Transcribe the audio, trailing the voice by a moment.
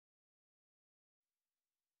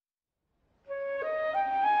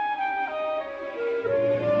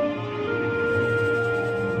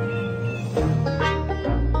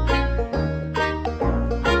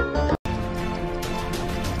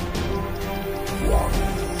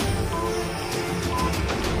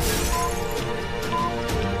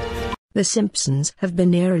The Simpsons have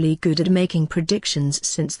been eerily good at making predictions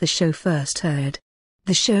since the show first aired.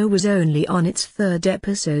 The show was only on its third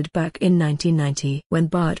episode back in 1990 when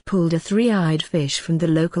Bart pulled a three-eyed fish from the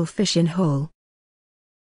local fishing hole.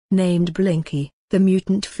 Named Blinky, the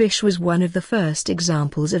mutant fish was one of the first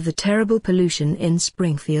examples of the terrible pollution in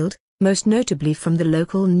Springfield, most notably from the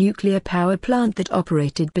local nuclear power plant that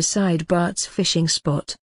operated beside Bart's fishing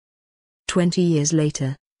spot. 20 years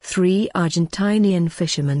later, 3 Argentinian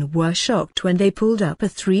fishermen were shocked when they pulled up a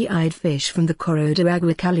three-eyed fish from the Corro de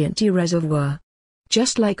Agua Caliente reservoir.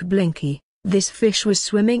 Just like Blinky, this fish was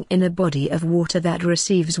swimming in a body of water that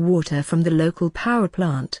receives water from the local power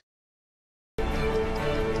plant.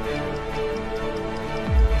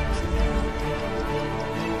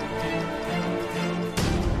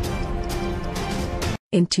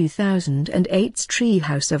 In 2008's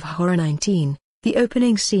Treehouse of Horror 19, the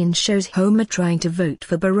opening scene shows Homer trying to vote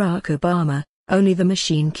for Barack Obama, only the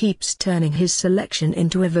machine keeps turning his selection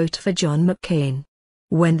into a vote for John McCain.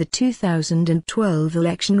 When the 2012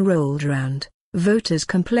 election rolled around, voters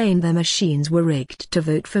complained their machines were rigged to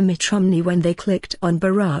vote for Mitt Romney when they clicked on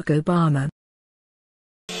Barack Obama.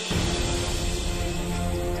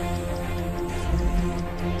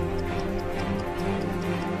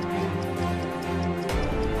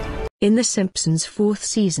 In The Simpsons' 4th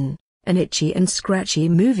season, an Itchy and Scratchy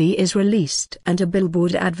movie is released and a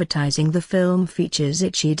billboard advertising the film features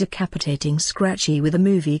Itchy decapitating Scratchy with a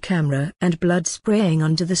movie camera and blood spraying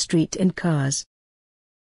onto the street and cars.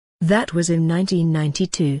 That was in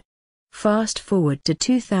 1992. Fast forward to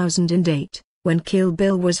 2008, when Kill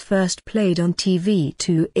Bill was first played on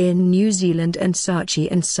TV2 in New Zealand and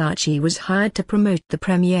Saatchi was hired to promote the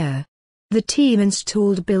premiere. The team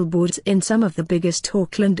installed billboards in some of the biggest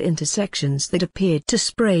Auckland intersections that appeared to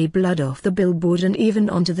spray blood off the billboard and even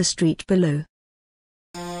onto the street below.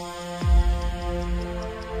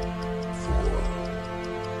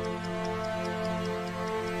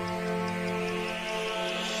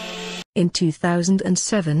 In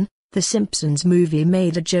 2007, The Simpsons movie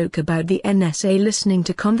made a joke about the NSA listening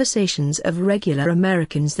to conversations of regular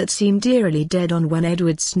Americans that seemed eerily dead on when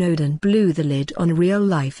Edward Snowden blew the lid on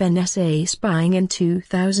real-life NSA spying in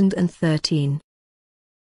 2013.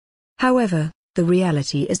 However, the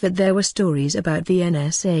reality is that there were stories about the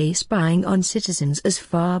NSA spying on citizens as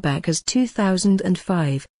far back as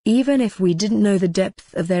 2005, even if we didn't know the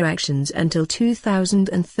depth of their actions until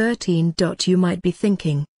 2013. You might be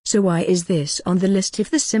thinking, so why is this on the list if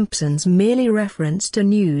The Simpsons merely referenced a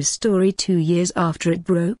news story 2 years after it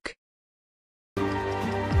broke?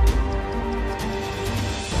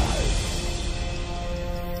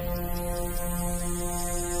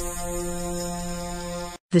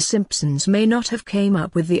 The Simpsons may not have come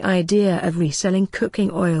up with the idea of reselling cooking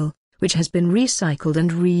oil, which has been recycled and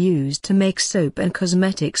reused to make soap and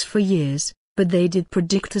cosmetics for years, but they did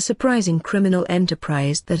predict a surprising criminal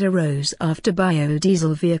enterprise that arose after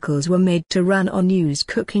biodiesel vehicles were made to run on used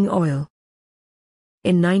cooking oil.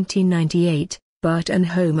 In 1998, Bart and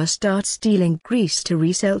Homer start stealing grease to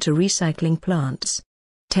resell to recycling plants.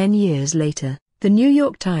 10 years later, the New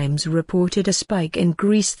York Times reported a spike in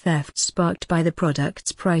grease theft sparked by the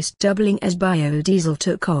product's price doubling as biodiesel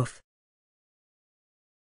took off.